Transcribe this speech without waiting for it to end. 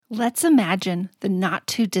Let's imagine the not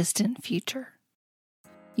too distant future.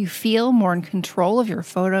 You feel more in control of your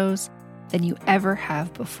photos than you ever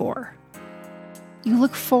have before. You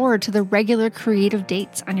look forward to the regular creative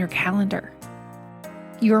dates on your calendar.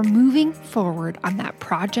 You are moving forward on that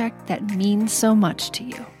project that means so much to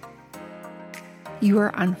you. You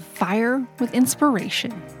are on fire with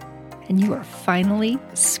inspiration, and you are finally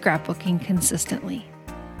scrapbooking consistently.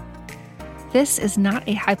 This is not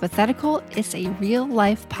a hypothetical, it's a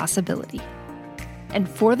real-life possibility. And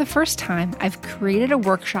for the first time, I've created a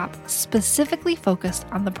workshop specifically focused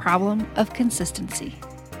on the problem of consistency.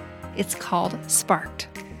 It's called Sparked,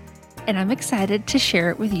 and I'm excited to share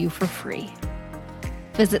it with you for free.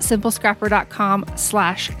 Visit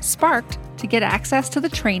simplescrapper.com/sparked to get access to the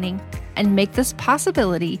training and make this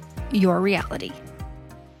possibility your reality.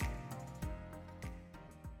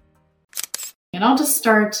 And I'll just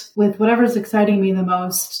start with whatever's exciting me the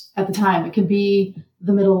most at the time. It could be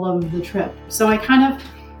the middle of the trip. So I kind of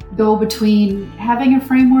go between having a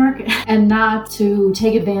framework and not to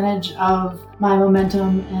take advantage of my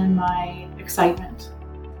momentum and my excitement.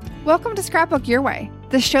 Welcome to Scrapbook Your Way,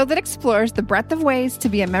 the show that explores the breadth of ways to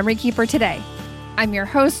be a memory keeper today. I'm your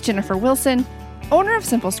host, Jennifer Wilson, owner of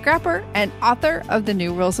Simple Scrapper and author of The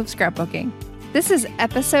New Rules of Scrapbooking. This is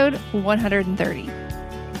episode 130.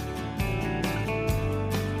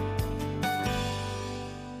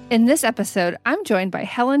 In this episode, I'm joined by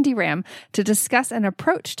Helen DeRam to discuss an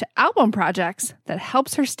approach to album projects that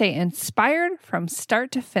helps her stay inspired from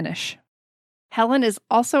start to finish. Helen is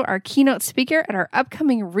also our keynote speaker at our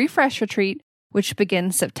upcoming Refresh Retreat, which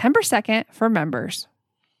begins September 2nd for members.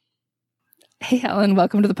 Hey, Helen,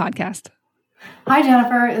 welcome to the podcast. Hi,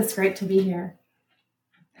 Jennifer. It's great to be here.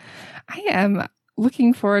 I am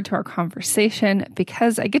looking forward to our conversation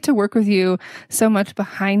because I get to work with you so much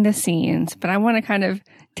behind the scenes, but I want to kind of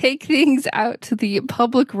take things out to the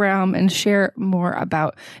public realm and share more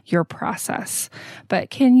about your process. But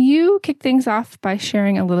can you kick things off by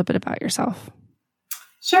sharing a little bit about yourself?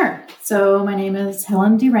 Sure. So my name is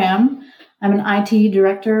Helen DeRam. I'm an IT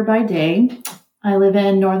director by day. I live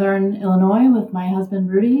in Northern Illinois with my husband,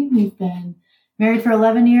 Rudy. We've been married for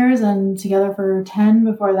 11 years and together for 10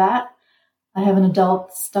 before that. I have an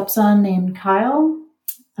adult stepson named Kyle.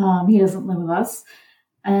 He doesn't live with us.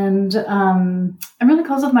 And I'm really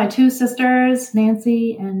close with my two sisters,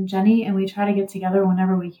 Nancy and Jenny, and we try to get together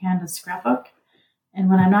whenever we can to scrapbook. And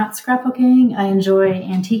when I'm not scrapbooking, I enjoy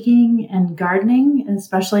antiquing and gardening,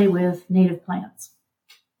 especially with native plants.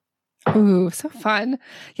 Ooh, so fun.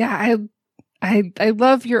 Yeah, I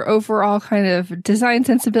love your overall kind of design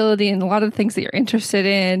sensibility and a lot of the things that you're interested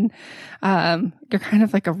in. You're kind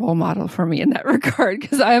of like a role model for me in that regard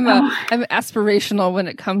because I'm aspirational when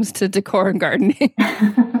it comes to decor and gardening.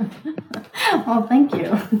 Well, thank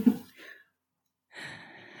you.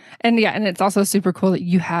 And it's also super cool that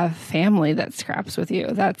you have family that scraps with you.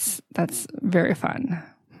 That's very fun.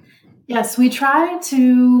 Yes, we try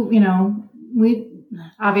to, we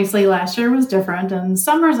obviously last year was different and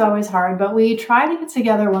summer's always hard, but we try to get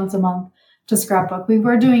together once a month to scrapbook. We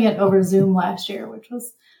were doing it over Zoom last year, which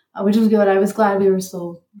was good. I was glad we were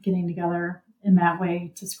still getting together in that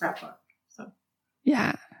way to scrapbook. So,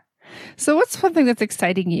 yeah. So what's something that's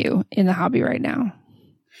exciting you in the hobby right now?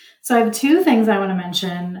 So I have two things I want to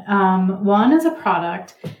mention. One is a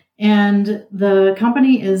product, and the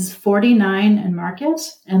company is 49 & Market,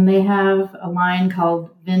 and they have a line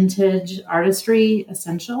called Vintage Artistry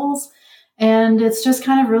Essentials. And it's just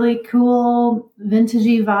kind of really cool,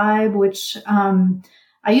 vintagey vibe, which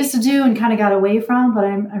I used to do and kind of got away from, but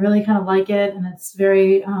I really kind of like it. And it's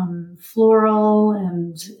very floral,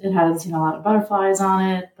 and it has, a lot of butterflies on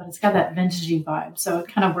it, but it's got that vintagey vibe. So it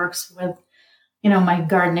kind of works with, my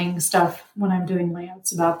gardening stuff when I'm doing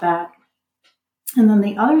layouts about that. And then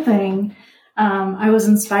the other thing, I was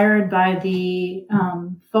inspired by the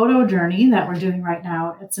photo journey that we're doing right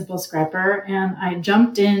now at Simple Scrapper, and I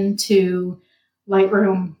jumped into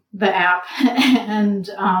Lightroom, the app, and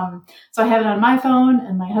so I have it on my phone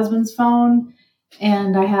and my husband's phone,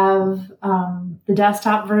 and I have the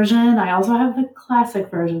desktop version. I also have the classic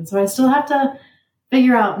version, so I still have to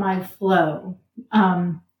figure out my flow.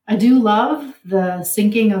 I do love the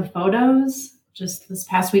syncing of photos. Just this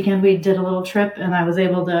past weekend, we did a little trip, and I was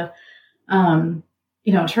able to,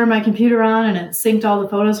 turn my computer on, and it synced all the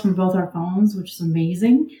photos from both our phones, which is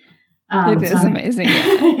amazing. It is amazing.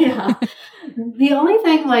 Yeah. The only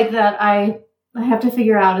thing like that I have to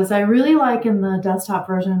figure out is I really like in the desktop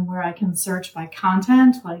version where I can search by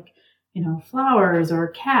content, like, flowers or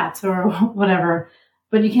cats or whatever,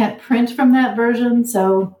 but you can't print from that version.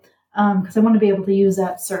 So, because I want to be able to use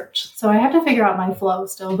that search. So I have to figure out my flow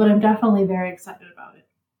still, but I'm definitely very excited about it.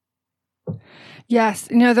 Yes.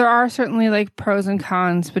 There are certainly like pros and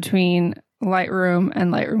cons between Lightroom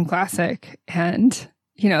and Lightroom Classic. And,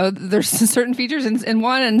 there's certain features in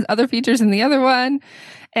one and other features in the other one.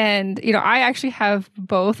 And, I actually have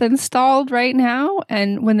both installed right now.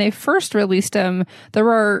 And when they first released them, there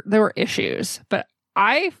were issues, but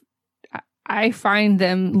I find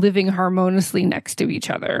them living harmoniously next to each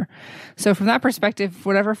other. So from that perspective,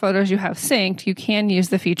 whatever photos you have synced, you can use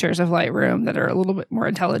the features of Lightroom that are a little bit more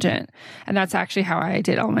intelligent. And that's actually how I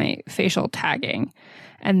did all my facial tagging.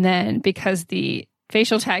 And then because the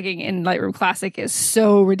facial tagging in Lightroom Classic is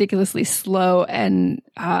so ridiculously slow and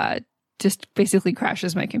just basically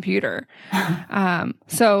crashes my computer.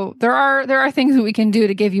 So there are things that we can do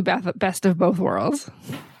to give you best of both worlds.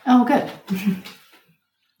 Oh, good.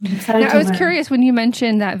 Now, I was curious when you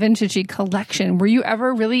mentioned that vintagey collection, were you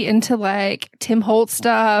ever really into like Tim Holtz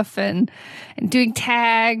stuff and doing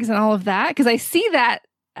tags and all of that? Because I see that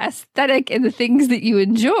aesthetic in the things that you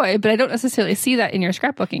enjoy, but I don't necessarily see that in your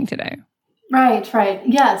scrapbooking today. Right.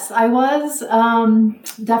 Yes, I was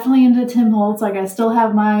definitely into Tim Holtz. Like I still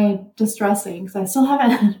have my distress inks. I still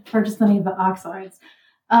haven't purchased any of the oxides.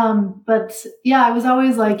 But yeah, I was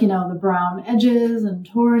always like, the brown edges and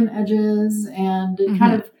torn edges, and it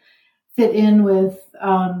kind of fit in with, a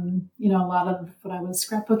lot of what I was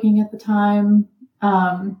scrapbooking at the time.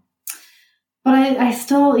 But I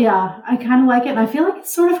still, I kind of like it. And I feel like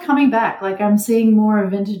it's sort of coming back. Like I'm seeing more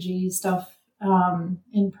vintagey stuff,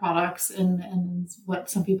 in products and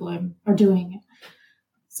what some people are doing.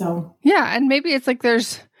 So, yeah. And maybe it's like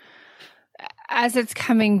as it's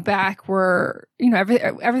coming back, we're,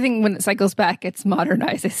 everything when it cycles back, it's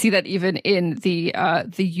modernized. I see that even in the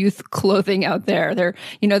youth clothing out there.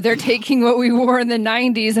 They're taking what we wore in the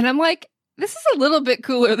 90s, and I'm like, this is a little bit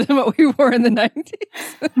cooler than what we wore in the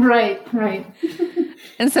 90s. Right.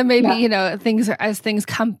 And so maybe, as things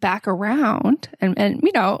come back around and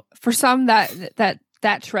for some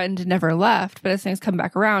that trend never left, but as things come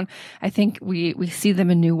back around, I think we see them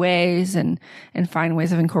in new ways and find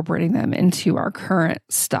ways of incorporating them into our current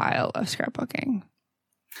style of scrapbooking.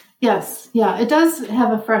 Yes. Yeah. It does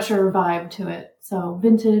have a fresher vibe to it. So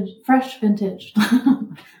fresh vintage.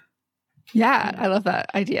 Yeah, I love that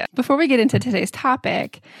idea. Before we get into today's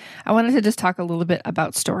topic, I wanted to just talk a little bit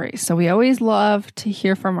about stories. So we always love to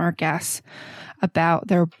hear from our guests about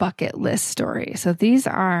their bucket list stories. So these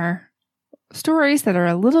are stories that are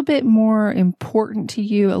a little bit more important to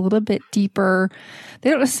you, a little bit deeper. They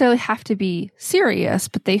don't necessarily have to be serious,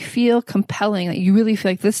 but they feel compelling, that you really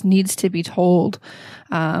feel like this needs to be told,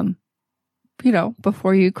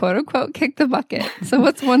 before you quote unquote kick the bucket. So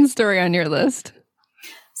what's one story on your list?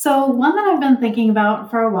 So one that I've been thinking about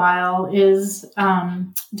for a while is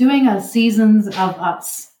doing a Seasons of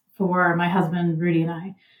Us for my husband, Rudy, and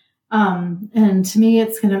I. And to me,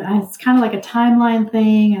 it's kind of like a timeline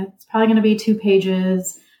thing. It's probably going to be 2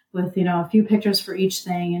 pages with, a few pictures for each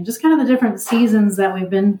thing and just kind of the different seasons that we've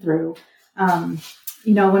been through.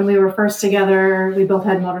 When we were first together, we both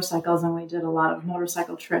had motorcycles and we did a lot of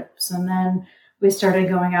motorcycle trips. And then we started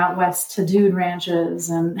going out west to dude ranches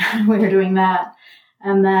and we were doing that.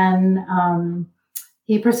 And then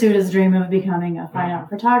he pursued his dream of becoming a fine art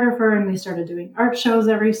photographer, and we started doing art shows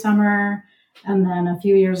every summer. And then a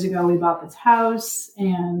few years ago, we bought this house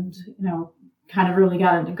and, kind of really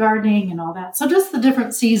got into gardening and all that. So just the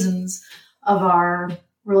different seasons of our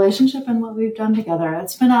relationship and what we've done together.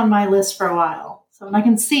 It's been on my list for a while, so I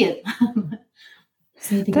can see it.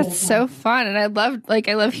 That's so fun. And I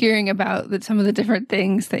love hearing about some of the different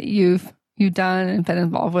things that you've done and been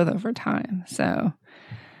involved with over time. So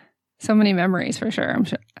many memories for sure, I'm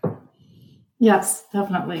sure. Yes,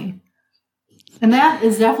 definitely. And that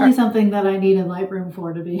is definitely something that I needed Lightroom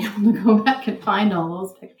for, to be able to go back and find all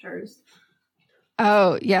those pictures.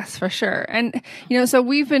 Oh, yes, for sure. And, so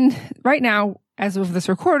we've been, right now, as of this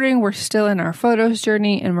recording, we're still in our photos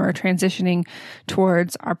journey and we're transitioning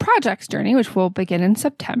towards our projects journey, which will begin in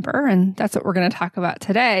September. And that's what we're going to talk about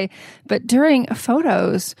today. But during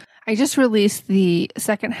photos, I just released the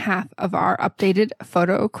second half of our updated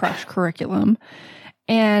Photo Crush curriculum.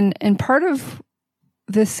 And part of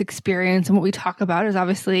this experience and what we talk about is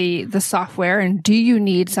obviously the software, and do you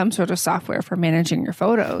need some sort of software for managing your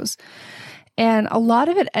photos? And a lot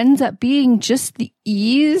of it ends up being just the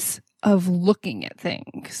ease of looking at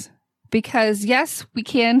things. Because yes, we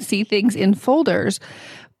can see things in folders,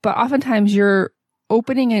 but oftentimes you're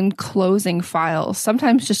opening and closing files,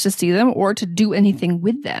 sometimes just to see them or to do anything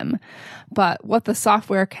with them. But what the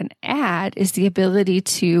software can add is the ability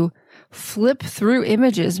to flip through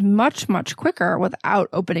images much, much quicker without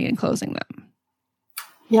opening and closing them.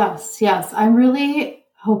 Yes. I'm really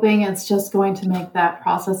hoping it's just going to make that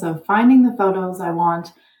process of finding the photos I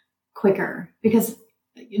want quicker. Because,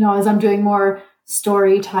 as I'm doing more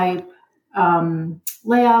story type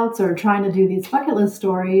layouts or trying to do these bucket list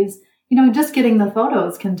stories, just getting the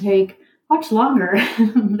photos can take much longer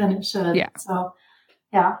than it should. Yeah. So,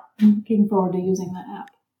 yeah, I'm looking forward to using that app.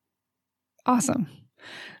 Awesome.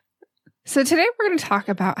 So today we're going to talk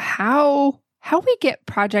about how we get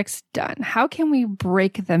projects done. How can we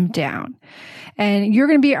break them down? And you're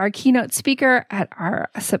going to be our keynote speaker at our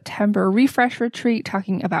September refresh retreat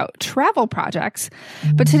talking about travel projects.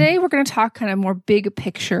 But today we're going to talk kind of more big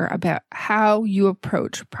picture about how you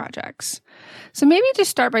approach projects. So maybe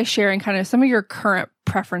just start by sharing kind of some of your current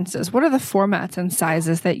preferences. What are the formats and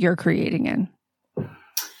sizes that you're creating in?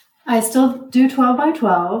 I still do 12 by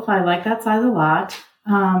 12. I like that size a lot.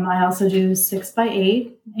 I also do 6 by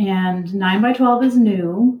 8 and 9 by 12 is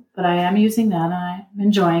new, but I am using that and I'm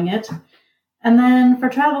enjoying it. And then for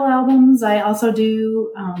travel albums, I also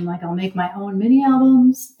do, I'll make my own mini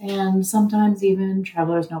albums and sometimes even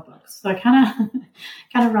traveler's notebooks. So I kind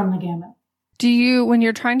of run the gamut. Do you, when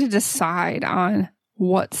you're trying to decide on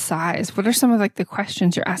what size, what are some of the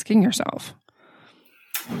questions you're asking yourself?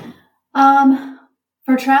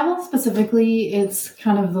 For travel specifically, it's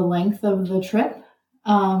kind of the length of the trip.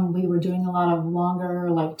 We were doing a lot of longer,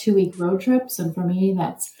 2-week road trips. And for me,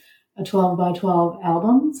 that's a 12 by 12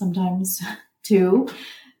 album, sometimes 2,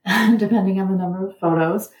 depending on the number of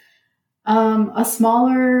photos. A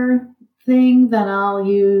smaller thing, then I'll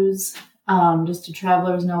use just a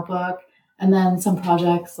traveler's notebook. And then some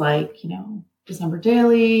projects December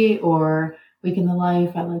Daily or Week in the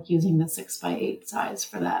Life, I like using the 6 by 8 size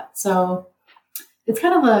for that. So it's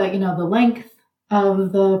kind of the length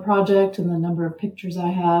of the project and the number of pictures I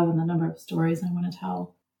have and the number of stories I want to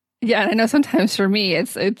tell. Yeah, and I know sometimes for me,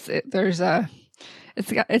 it's the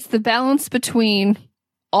balance between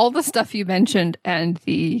all the stuff you mentioned and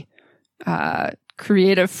the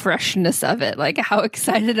creative freshness of it. Like, how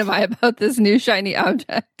excited am I about this new shiny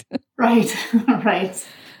object? Right, right.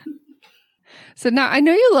 So now I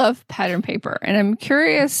know you love pattern paper, and I'm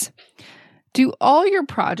curious. Do all your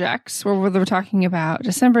projects, where we're talking about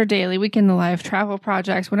December Daily, Week in the Life, travel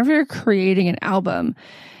projects, whenever you're creating an album,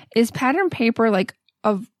 is pattern paper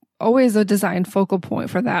always a design focal point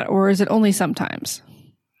for that, or is it only sometimes?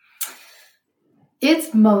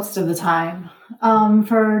 It's most of the time.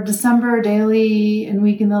 For December Daily and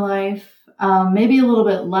Week in the Life, maybe a little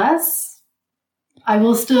bit less.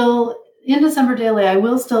 In December Daily, I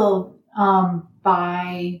will still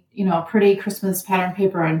buy, pretty Christmas pattern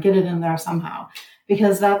paper and get it in there somehow,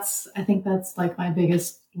 because I think that's my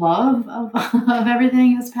biggest love of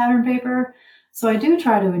everything is pattern paper. So I do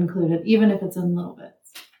try to include it, even if it's in little bits.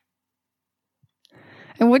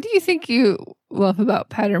 And what do you think you love about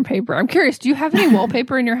pattern paper? I'm curious, do you have any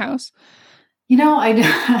wallpaper in your house?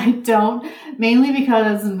 I don't, mainly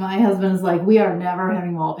because my husband is we are never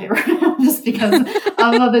having wallpaper just because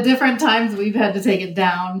of the different times we've had to take it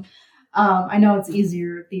down. I know it's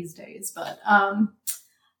easier these days, but I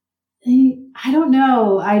don't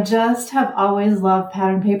know. I just have always loved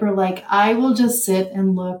pattern paper. I will just sit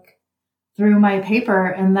and look through my paper,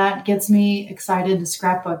 and that gets me excited to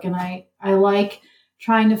scrapbook. And I like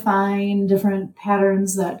trying to find different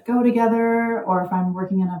patterns that go together, or if I'm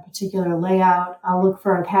working on a particular layout, I'll look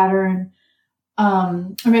for a pattern.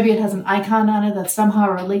 Or maybe it has an icon on it that somehow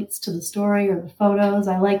relates to the story or the photos.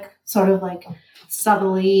 I like sort of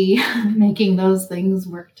subtly making those things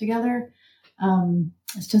work together.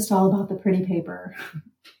 It's just all about the pretty paper.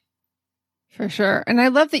 For sure. And I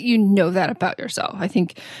love that you know that about yourself. I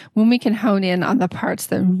think when we can hone in on the parts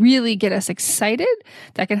that really get us excited,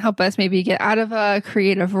 that can help us maybe get out of a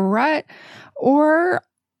creative rut, or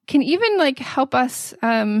can even help us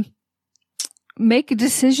make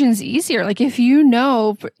decisions easier. If if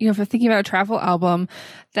you're thinking about a travel album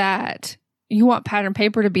that you want pattern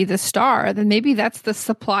paper to be the star, then maybe that's the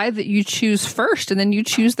supply that you choose first. And then you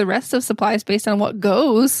choose the rest of supplies based on what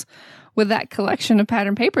goes with that collection of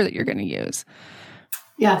pattern paper that you're going to use.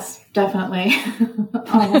 Yes, definitely.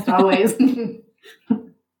 Almost always.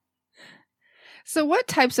 So what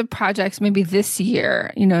types of projects maybe this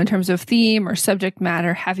year, in terms of theme or subject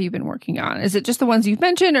matter, have you been working on? Is it just the ones you've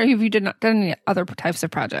mentioned, or have you done any other types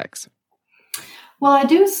of projects? Well, I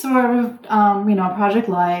do sort of, Project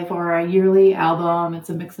Life or a yearly album. It's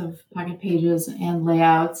a mix of pocket pages and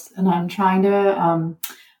layouts. And I'm trying to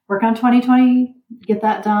work on 2020, get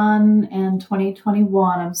that done, and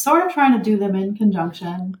 2021. I'm sort of trying to do them in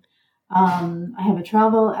conjunction. I have a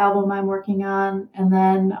travel album I'm working on. And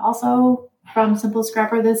then also from Simple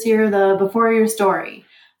Scrapper this year, the Before Your Story.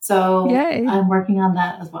 So Yay. I'm working on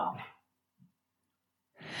that as well.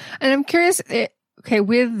 And I'm curious,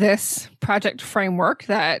 with this project framework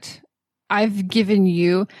that I've given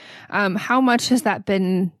you, how much has that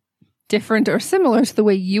been different or similar to the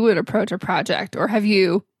way you would approach a project? Or have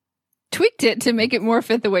you tweaked it to make it more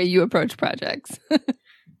fit the way you approach projects?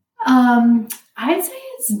 I'd say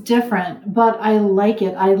it's different, but I like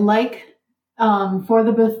it. I like For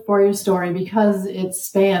the Before Your Story because it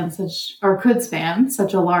could span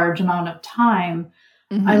such a large amount of time.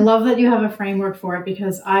 Mm-hmm. I love that you have a framework for it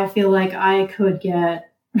because I feel like I could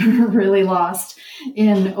get really lost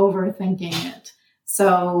in overthinking it.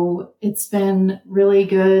 So it's been really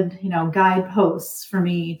good, guideposts for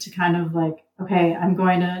me to kind of like, okay, I'm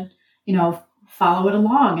going to, follow it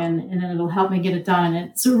along and it'll help me get it done. And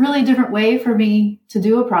it's a really different way for me to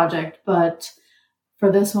do a project, but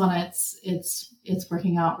for this one, it's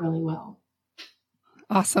working out really well.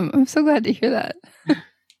 Awesome. I'm so glad to hear that.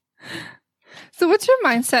 So what's your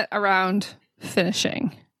mindset around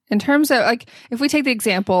finishing in terms of like, if we take the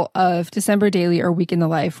example of December Daily or Week in the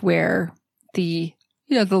Life, where the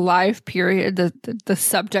live period, the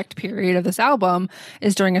subject period of this album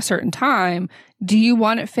is during a certain time. Do you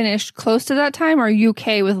want it finished close to that time? Or are you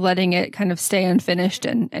okay with letting it kind of stay unfinished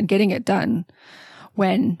and getting it done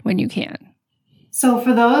when you can? So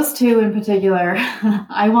for those two in particular,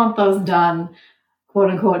 I want those done, quote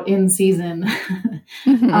unquote, in season.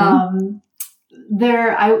 Mm-hmm.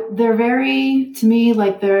 They're very, to me,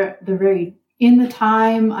 like they're very in the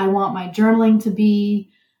time. I want my journaling to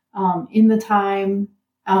be in the time.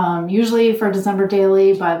 Usually for December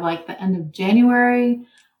Daily by like the end of January,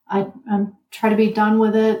 I'm try to be done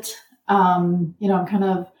with it. I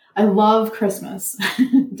love Christmas.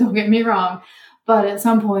 Don't get me wrong, but at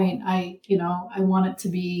some point I want it to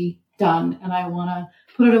be done and I want to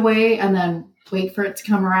put it away and then wait for it to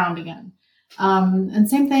come around again. And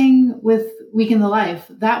same thing with Week in the Life.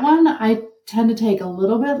 That one I tend to take a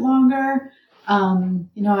little bit longer.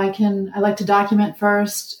 I like to document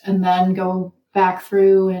first and then go back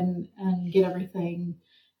through and get everything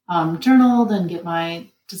journaled and get my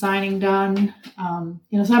designing done.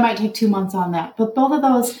 So I might take 2 months on that. But both of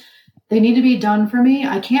those, they need to be done for me.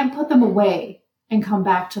 I can't put them away and come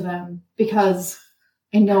back to them because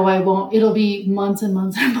I know I won't. It'll be months and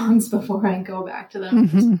months and months before I go back to them.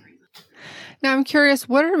 Mm-hmm. Now I'm curious,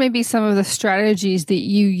 what are maybe some of the strategies that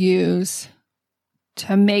you use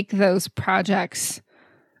to make those projects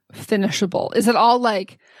finishable? Is it all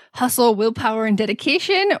like hustle, willpower, and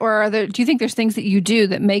dedication? Or do you think there's things that you do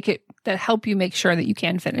that help you make sure that you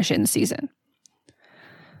can finish in season?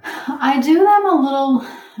 I do them a little,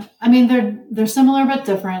 they're similar but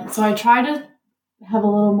different. So I try to have a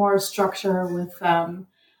little more structure with them.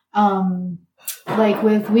 Like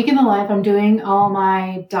with Week in the Life, I'm doing all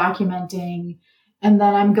my documenting and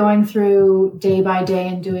then I'm going through day by day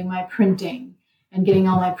and doing my printing and getting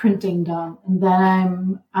all my printing done. And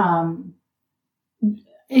then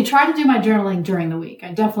I try to do my journaling during the week.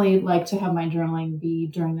 I definitely like to have my journaling be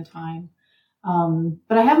during the time.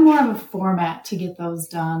 But I have more of a format to get those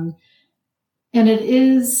done. And it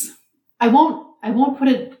is, I won't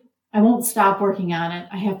stop working on it.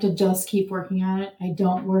 I have to just keep working on it. I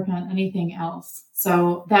don't work on anything else.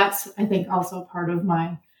 So that's, I think, also part of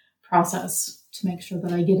my process to make sure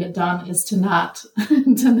that I get it done is to not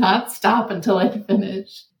stop until I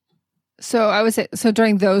finish. So I would say,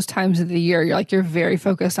 during those times of the year, you're very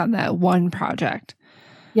focused on that one project.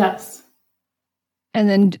 Yes. And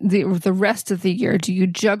then the rest of the year, do you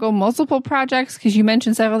juggle multiple projects? Because you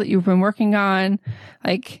mentioned several that you've been working on.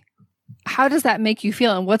 Like, how does that make you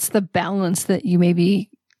feel? And what's the balance that you maybe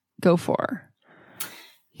go for?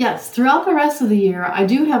 Yes. Throughout the rest of the year, I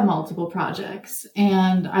do have multiple projects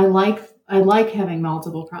and I like having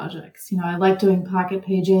multiple projects. I like doing pocket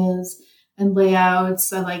pages and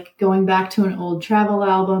layouts. I like going back to an old travel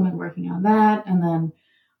album and working on that and then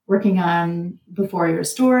working on Before Your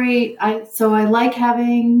Story. So I like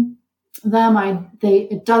having them.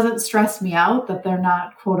 It doesn't stress me out that they're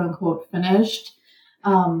not quote unquote finished.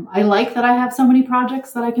 I like that I have so many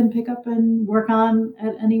projects that I can pick up and work on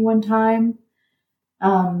at any one time.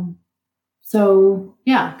 So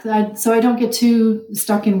I don't get too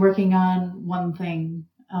stuck in working on one thing.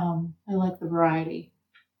 I like the variety.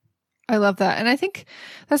 I love that. And I think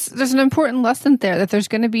there's an important lesson there that there's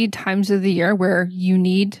going to be times of the year where you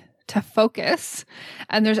need to focus.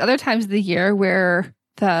 And there's other times of the year where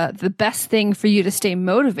the best thing for you to stay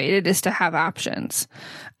motivated is to have options.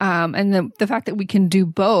 And the fact that we can do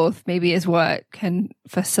both maybe is what can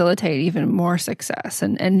facilitate even more success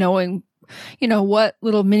and knowing, what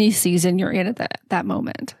little mini season you're in at that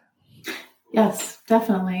moment. Yes,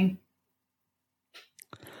 definitely.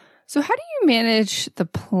 So how do you manage the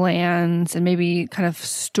plans and maybe kind of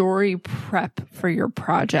story prep for your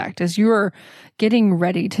project as you are getting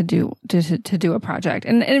ready to do a project?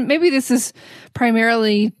 And maybe this is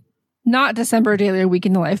primarily not December Daily or Week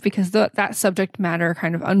in the Life, because that subject matter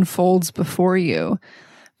kind of unfolds before you.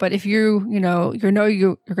 But if you're going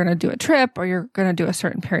to do a trip, or you're going to do a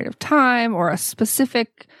certain period of time, or a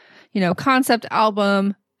specific, concept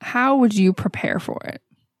album, how would you prepare for it?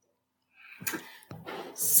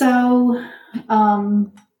 So,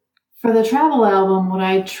 for the travel album, what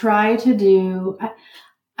I try to do,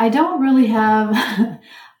 I don't really have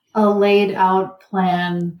a laid out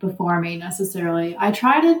plan before me necessarily. I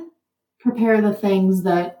try to prepare the things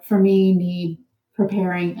that for me need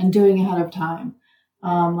preparing and doing ahead of time.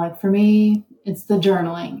 Like for me, it's the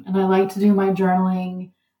journaling, and I like to do my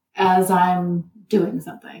journaling as I'm doing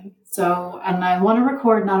something. So, and I want to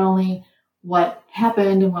record not only what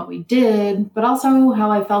happened and what we did, but also how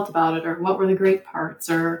I felt about it, or what were the great parts,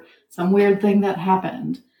 or some weird thing that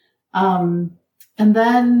happened. And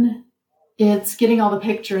then it's getting all the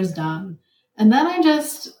pictures done. And then I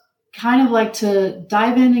just kind of like to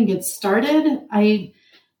dive in and get started. I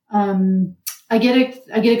get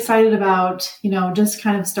excited about, just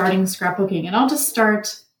kind of starting scrapbooking, and I'll just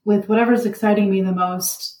start with whatever's exciting me the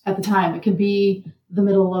most at the time. It could be the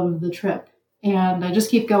middle of the trip, and I just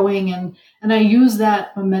keep going, and I use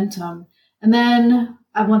that momentum. And then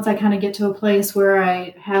once I kind of get to a place where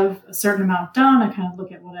I have a certain amount done, I kind of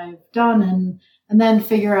look at what I've done and then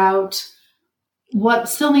figure out what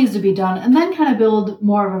still needs to be done, and then kind of build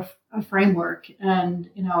more of a framework and,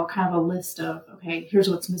 kind of a list of, okay, here's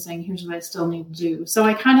what's missing. Here's what I still need to do. So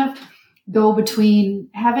I kind of go between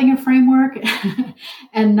having a framework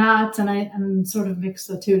and not, and I sort of mix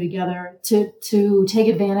the two together to take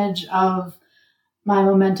advantage of my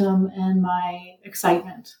momentum and my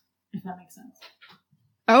excitement, if that makes sense.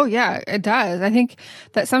 Oh yeah, it does. I think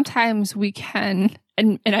that sometimes we can,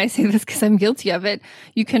 and I say this because I'm guilty of it,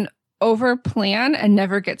 you can over plan and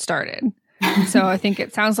never get started. So I think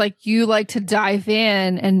it sounds like you like to dive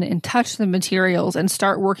in and touch the materials and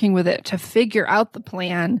start working with it to figure out the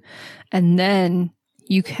plan. And then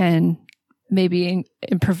you can maybe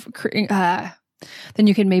improve, then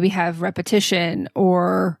you can maybe have repetition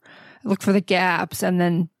or look for the gaps, and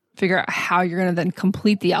then figure out how you're going to then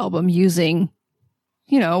complete the album using,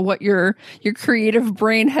 what your creative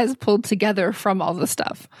brain has pulled together from all the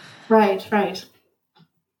stuff. Right.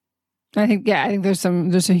 I think there's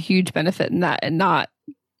a huge benefit in that, and not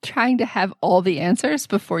trying to have all the answers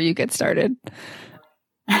before you get started.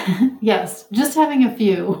 Yes, just having a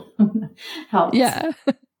few helps. Yeah.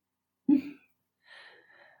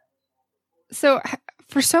 So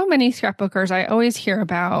for so many scrapbookers, I always hear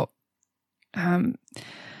about a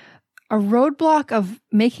roadblock of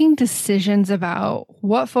making decisions about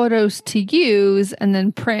what photos to use and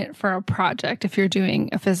then print for a project if you're doing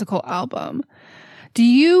a physical album. Do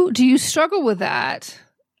you struggle with that?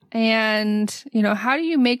 And, how do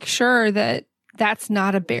you make sure that that's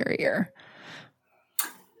not a barrier?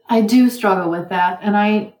 I do struggle with that.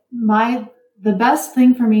 And the best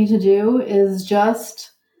thing for me to do is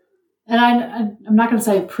just, and I'm not going to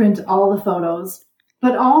say print all the photos,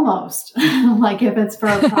 but almost like if it's for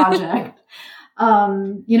a project.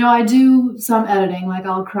 I do some editing, like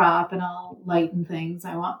I'll crop and I'll lighten things.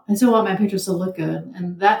 I still want my pictures to look good,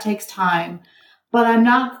 and that takes time. But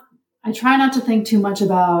I try not to think too much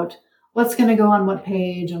about what's going to go on what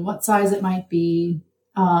page and what size it might be.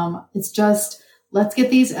 It's just, let's get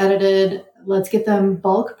these edited. Let's get them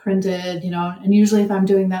bulk printed, and usually if I'm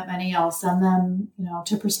doing that many, I'll send them,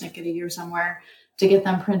 to Persnickety or somewhere to get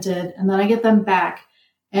them printed. And then I get them back.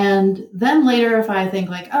 And then later, if I think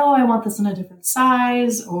like, oh, I want this in a different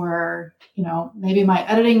size, or, maybe my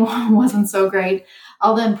editing wasn't so great,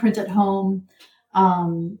 I'll then print it home.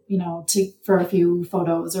 For a few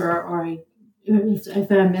photos, or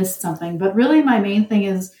if I missed something. But really my main thing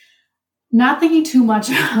is not thinking too much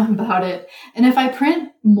about it. And if I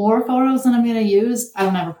print more photos than I'm going to use, I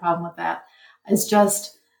don't have a problem with that. It's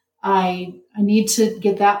just, I need to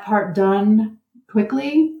get that part done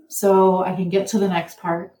quickly so I can get to the next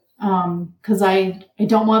part. Cause I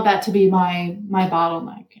don't want that to be my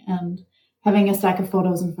bottleneck, and having a stack of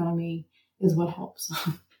photos in front of me is what helps.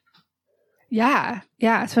 Yeah.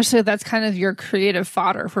 Especially if that's kind of your creative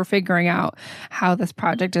fodder for figuring out how this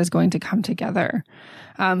project is going to come together.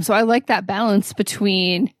 So I like that balance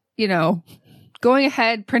between, going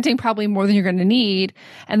ahead, printing probably more than you're going to need,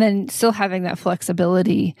 and then still having that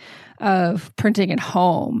flexibility of printing at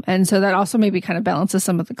home. And so that also maybe kind of balances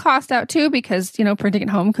some of the cost out too, because, printing at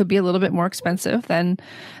home could be a little bit more expensive than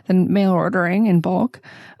mail ordering in bulk.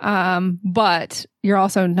 But you're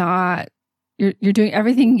also not, you're doing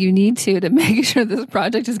everything you need to make sure this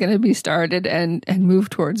project is going to be started and move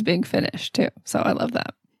towards being finished too. So I love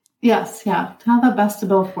that. Yes. Yeah. Have the best of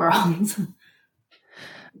both worlds.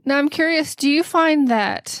 Now I'm curious, do you find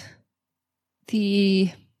that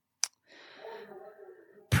the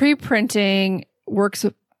pre-printing works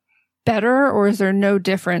better, or is there no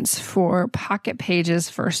difference for Pocket Pages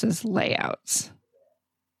versus layouts?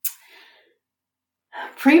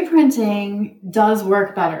 Pre-printing does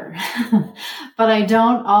work better, but I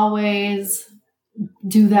don't always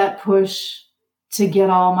do that push to get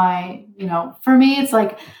all my, for me, it's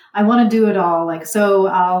like, I want to do it all. Like, so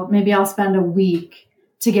I'll spend a week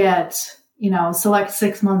to get, select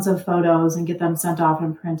 6 months of photos and get them sent off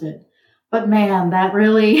and printed. But man, that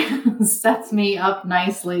really sets me up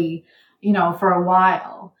nicely, for a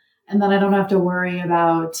while. And then I don't have to worry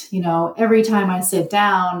about, every time I sit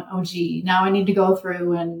down, oh, gee, now I need to go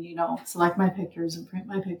through and, select my pictures and print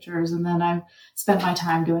my pictures. And then I've spent my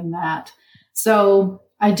time doing that. So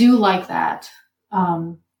I do like that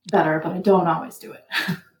better, but I don't always do it.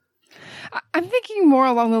 I'm thinking more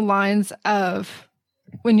along the lines of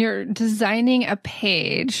when you're designing a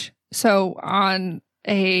page. So on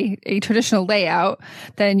a traditional layout,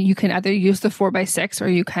 then you can either use the 4x6 or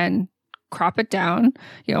you can crop it down.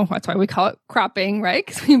 That's why we call it cropping, right?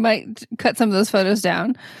 Because we might cut some of those photos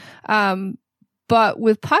down. But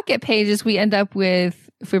with Pocket Pages, we end up with,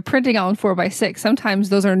 if we're printing on 4x6, sometimes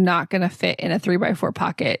those are not going to fit in a 3x4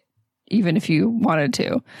 pocket, even if you wanted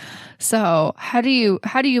to. So how do you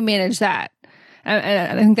manage that?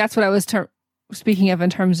 And I think that's what I was speaking of in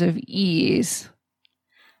terms of ease.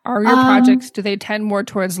 Are your projects, do they tend more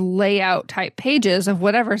towards layout type pages of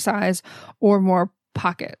whatever size or more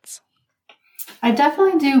pockets? I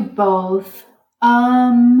definitely do both.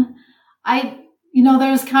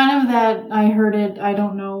 There's kind of that, I heard it, I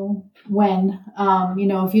don't know when,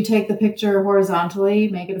 if you take the picture horizontally,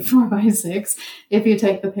 make it a 4x6. If you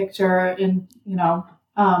take the picture in,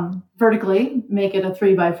 vertically, make it a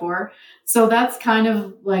 3x4. So that's kind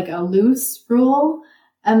of like a loose rule.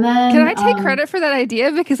 And then, can I take credit for that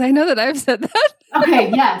idea? Because I know that I've said that.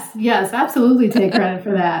 Okay. Yes, absolutely take credit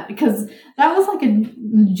for that, because that was like a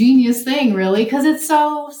genius thing, really, because it's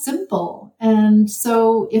so simple. And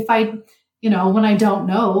so if I, when I don't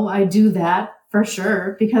know, I do that for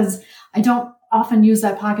sure, because I don't often use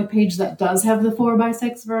that Pocket Page that does have the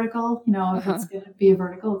 4x6 vertical. If it's going to be a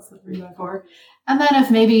vertical, it's the 3x4. And then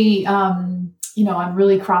if maybe, I'm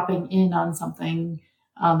really cropping in on something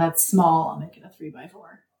that's small, I'll make it a 3x4.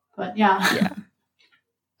 But yeah.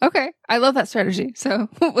 Okay. I love that strategy. So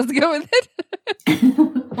let's go with it.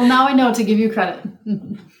 Well, now I know to give you credit.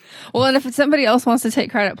 Well, and if somebody else wants to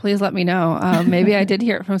take credit, please let me know. Maybe I did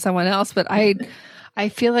hear it from someone else, but I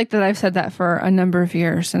feel like that I've said that for a number of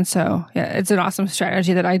years. And so, yeah, it's an awesome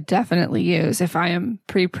strategy that I definitely use if I am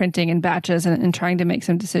pre-printing in batches and trying to make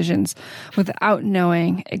some decisions without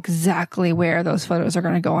knowing exactly where those photos are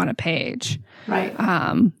going to go on a page. Right.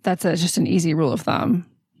 That's just an easy rule of thumb.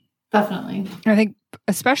 Definitely. I think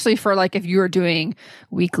especially for like if you're doing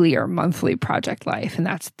weekly or monthly project life, and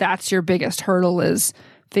that's your biggest hurdle is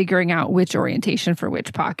figuring out which orientation for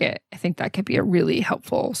which pocket. I think that could be a really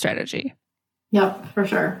helpful strategy. Yep, for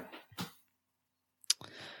sure.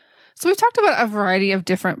 So we've talked about a variety of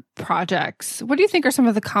different projects. What do you think are some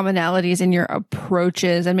of the commonalities in your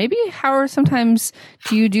approaches, and maybe how sometimes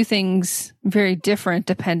do you do things very different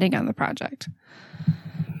depending on the project?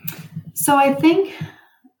 So I think,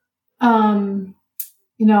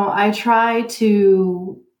 I try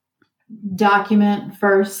to document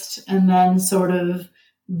first and then sort of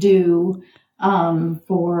do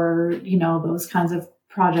for, those kinds of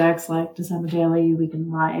projects like December Daily,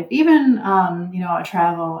 Weekend Live, even, a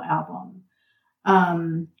travel album.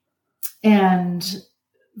 And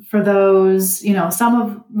for those,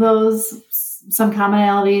 some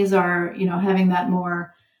commonalities are, having that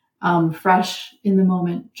more fresh in the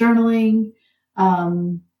moment journaling,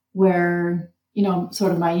 where,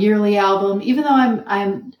 sort of my yearly album, even though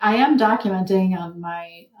I am documenting on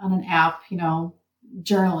an app,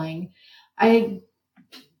 journaling,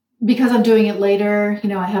 because I'm doing it later,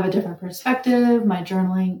 I have a different perspective. My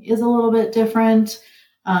journaling is a little bit different.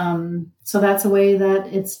 So that's a way that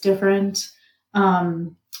it's different.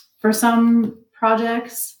 For some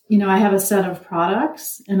projects, I have a set of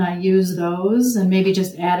products and I use those and maybe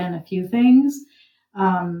just add in a few things.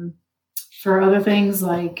 For other things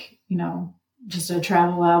like, just a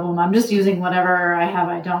travel album, I'm just using whatever I have.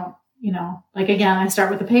 I don't like again, I start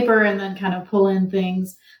with the paper and then kind of pull in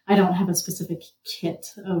things. I don't have a specific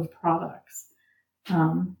kit of products.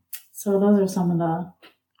 So those are some of the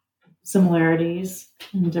similarities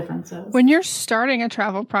and differences. When you're starting a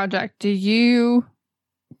travel project, do you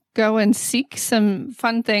go and seek some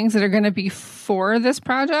fun things that are going to be for this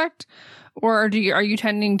project? Or are you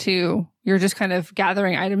tending to, you're just kind of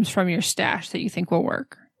gathering items from your stash that you think will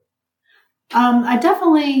work? I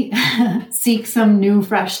definitely seek some new,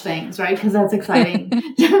 fresh things, right? Because that's exciting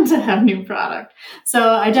to have new product. So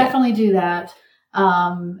I definitely do that.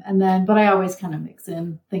 But I always kind of mix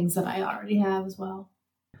in things that I already have as well.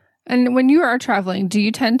 And when you are traveling, do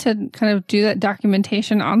you tend to kind of do that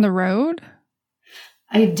documentation on the road?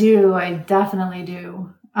 I do. I definitely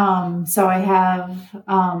do. So I have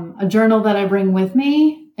a journal that I bring with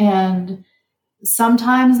me, and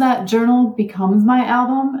sometimes that journal becomes my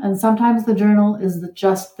album, and sometimes the journal is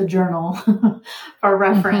just the journal for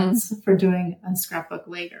reference for doing a scrapbook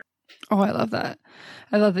later. Oh, I love that.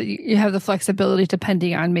 I love that you have the flexibility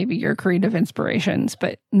depending on maybe your creative inspirations,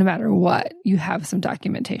 but no matter what, you have some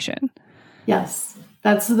documentation. Yes,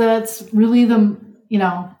 that's really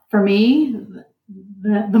for me,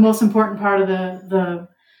 the most important part of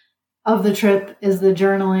the trip is the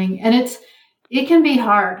journaling, and it can be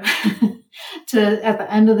hard to at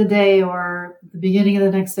the end of the day or the beginning of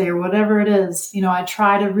the next day or whatever it is. I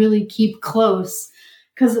try to really keep close,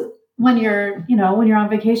 because when you're on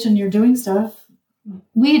vacation, you're doing stuff.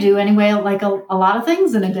 We do anyway, like a lot of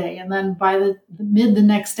things in a day. And then by the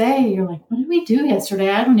next day, you're like, what did we do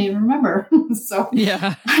yesterday? I don't even remember. So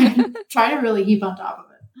yeah, I try to really keep on top of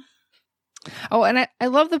it. Oh, and I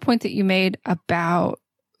love the point that you made about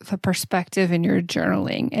the perspective in your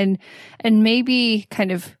journaling and maybe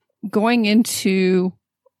kind of going into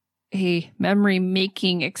a memory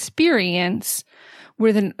making experience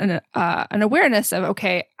with an awareness of,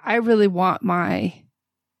 okay, I really want my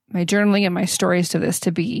journaling and my stories to this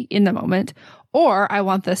to be in the moment, or I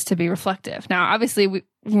want this to be reflective. Now, obviously, when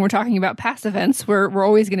we're talking about past events, we're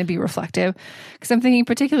always going to be reflective, because I'm thinking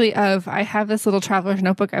particularly of, I have this little traveler's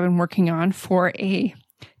notebook I've been working on for a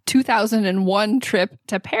 2001 trip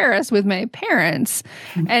to Paris with my parents.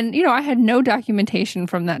 And, I had no documentation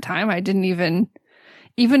from that time. I didn't even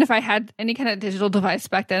if I had any kind of digital device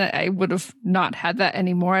back then, I would have not had that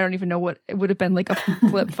anymore. I don't even know what it would have been, like a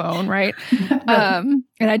flip phone, right? And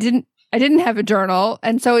I didn't have a journal.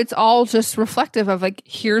 And so it's all just reflective of like,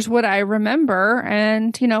 here's what I remember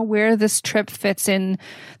and, where this trip fits in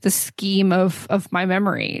the scheme of my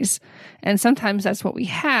memories. And sometimes that's what we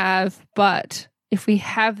have. But if we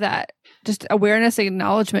have that just awareness and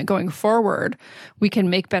acknowledgement going forward, we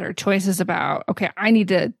can make better choices about, okay, I need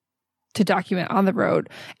to document on the road,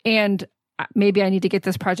 and maybe I need to get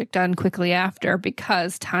this project done quickly after,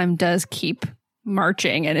 because time does keep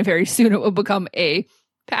marching, and very soon it will become a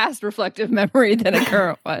past reflective memory than a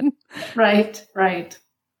current one. Right.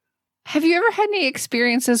 Have you ever had any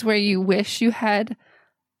experiences where you wish you had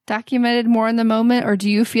documented more in the moment, or do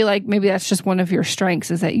you feel like maybe that's just one of your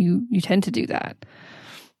strengths, is that you tend to do that?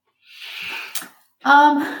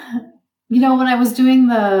 When I was doing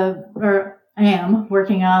I am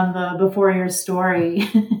working on the Before Your Story,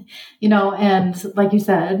 and like you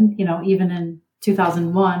said, even in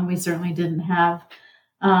 2001, we certainly didn't have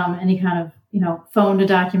any kind of, phone to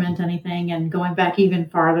document anything. And going back even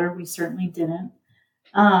farther, we certainly didn't.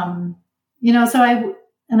 I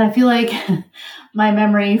feel like my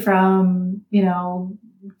memory from,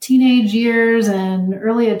 teenage years and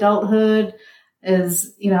early adulthood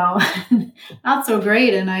is, not so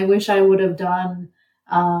great. And I wish I would have done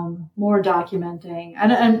more documenting.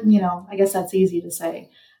 And, I guess that's easy to say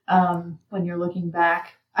when you're looking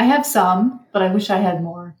back. I have some, but I wish I had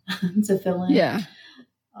more to fill in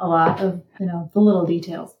a lot of, the little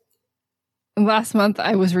details. Last month,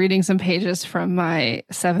 I was reading some pages from my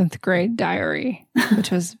 7th grade diary,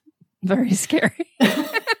 which was very scary.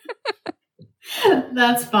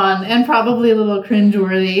 That's fun and probably a little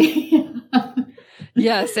cringeworthy.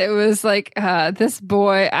 Yes, it was like this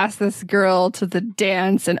boy asked this girl to the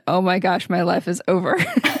dance, and oh my gosh, my life is over.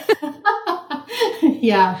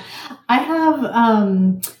 Yeah, I have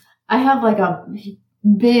like a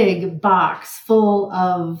big box full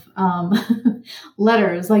of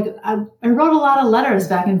letters. Like I wrote a lot of letters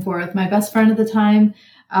back and forth. My best friend at the time,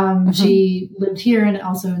 she lived here and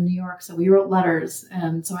also in New York, so we wrote letters.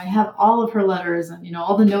 And so I have all of her letters and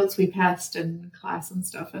all the notes we passed in class and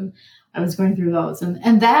stuff. And I was going through those,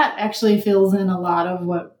 and that actually fills in a lot of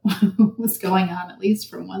what was going on, at least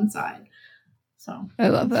from one side. So I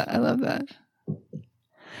love that.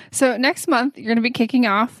 So next month, you're going to be kicking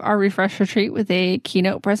off our Refresh Retreat with a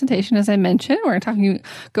keynote presentation, as I mentioned. We're going to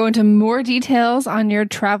go into more details on your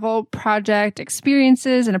travel project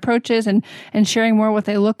experiences and approaches and sharing more what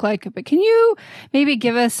they look like. But can you maybe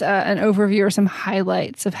give us an overview or some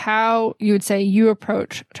highlights of how you would say you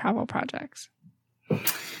approach travel projects?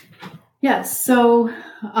 Yes. So,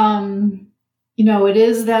 it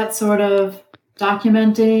is that sort of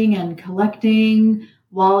documenting and collecting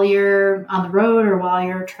while you're on the road or while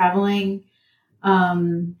you're traveling.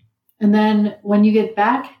 And then when you get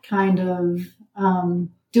back, kind of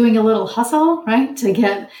doing a little hustle, right,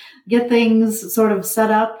 to get things sort of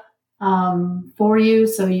set up for you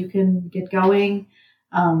so you can get going,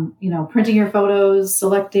 printing your photos,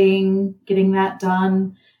 selecting, getting that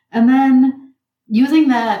done, and then using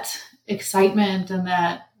that excitement and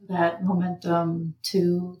that momentum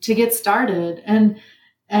to get started and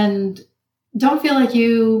don't feel like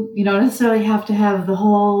you necessarily have to have the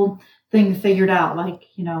whole thing figured out. Like,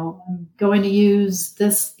 I'm going to use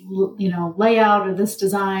this, layout or this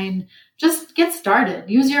design. Just get started,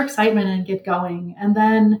 use your excitement and get going. And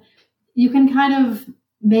then you can kind of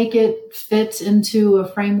make it fit into a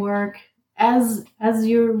framework as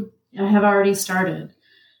you have already started.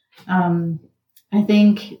 I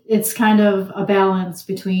think it's kind of a balance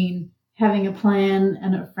between having a plan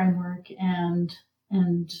and a framework and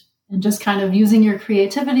just kind of using your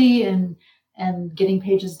creativity and getting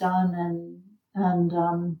pages done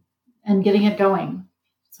and getting it going.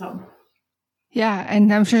 So. Yeah.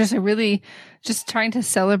 And I'm sure just trying to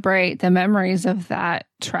celebrate the memories of that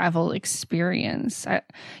travel experience.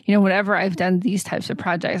 Whenever I've done these types of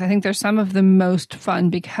projects, I think they're some of the most fun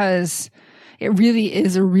because it really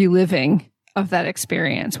is a reliving of that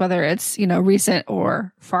experience, whether it's, recent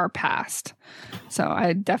or far past. So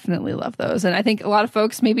I definitely love those. And I think a lot of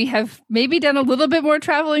folks have done a little bit more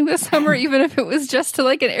traveling this summer, even if it was just to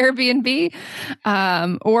like an Airbnb,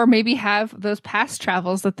 or maybe have those past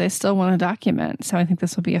travels that they still want to document. So I think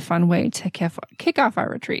this will be a fun way to kick off our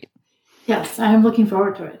retreat. Yes, I'm looking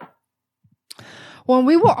forward to it. Well,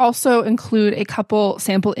 we will also include a couple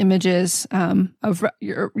sample images of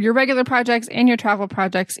your regular projects and your travel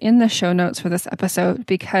projects in the show notes for this episode,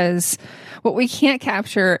 because what we can't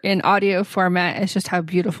capture in audio format is just how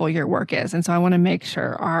beautiful your work is. And so I want to make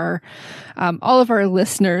sure all of our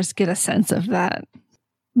listeners get a sense of that.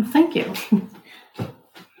 Thank you. All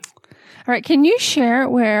right. Can you share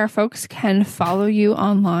where folks can follow you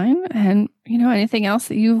online and, anything else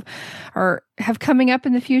that you have coming up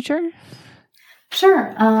in the future?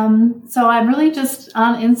 Sure. So I'm really just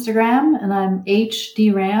on Instagram, and I'm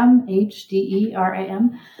HDRAM,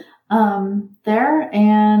 HDERAM, there.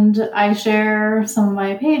 And I share some of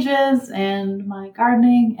my pages and my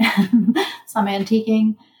gardening and some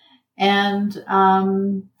antiquing. And,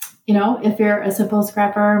 if you're a Simple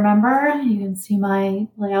Scrapper member, you can see my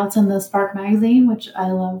layouts in the Spark magazine, which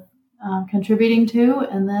I love contributing to,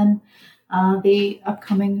 and then the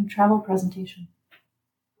upcoming travel presentation.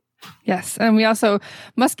 Yes. And we also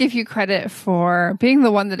must give you credit for being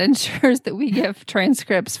the one that ensures that we give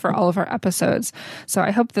transcripts for all of our episodes. So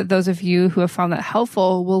I hope that those of you who have found that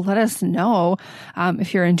helpful will let us know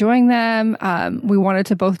if you're enjoying them. We wanted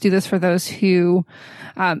to both do this for those who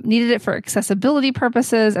needed it for accessibility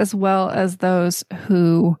purposes, as well as those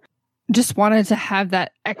who just wanted to have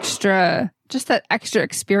that extra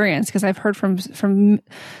experience, because I've heard from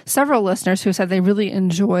several listeners who said they really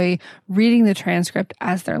enjoy reading the transcript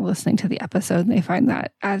as they're listening to the episode, and they find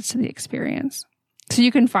that adds to the experience. So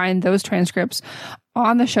you can find those transcripts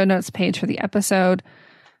on the show notes page for the episode.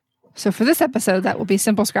 So for this episode, that will be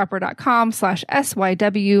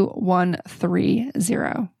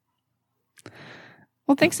simplescrapper.com/SYW130.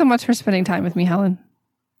 Well, thanks so much for spending time with me, Helen.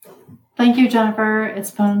 Thank you, Jennifer.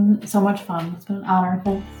 It's been so much fun. It's been an honor.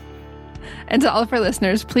 Thanks. And to all of our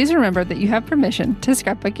listeners, please remember that you have permission to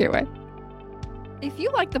scrapbook your way. If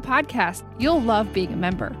you like the podcast, you'll love being a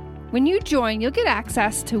member. When you join, you'll get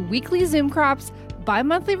access to weekly Zoom crops,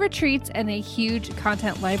 bi-monthly retreats, and a huge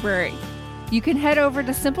content library. You can head over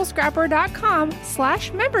to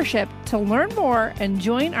simplescrapper.com/membership to learn more and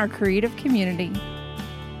join our creative community.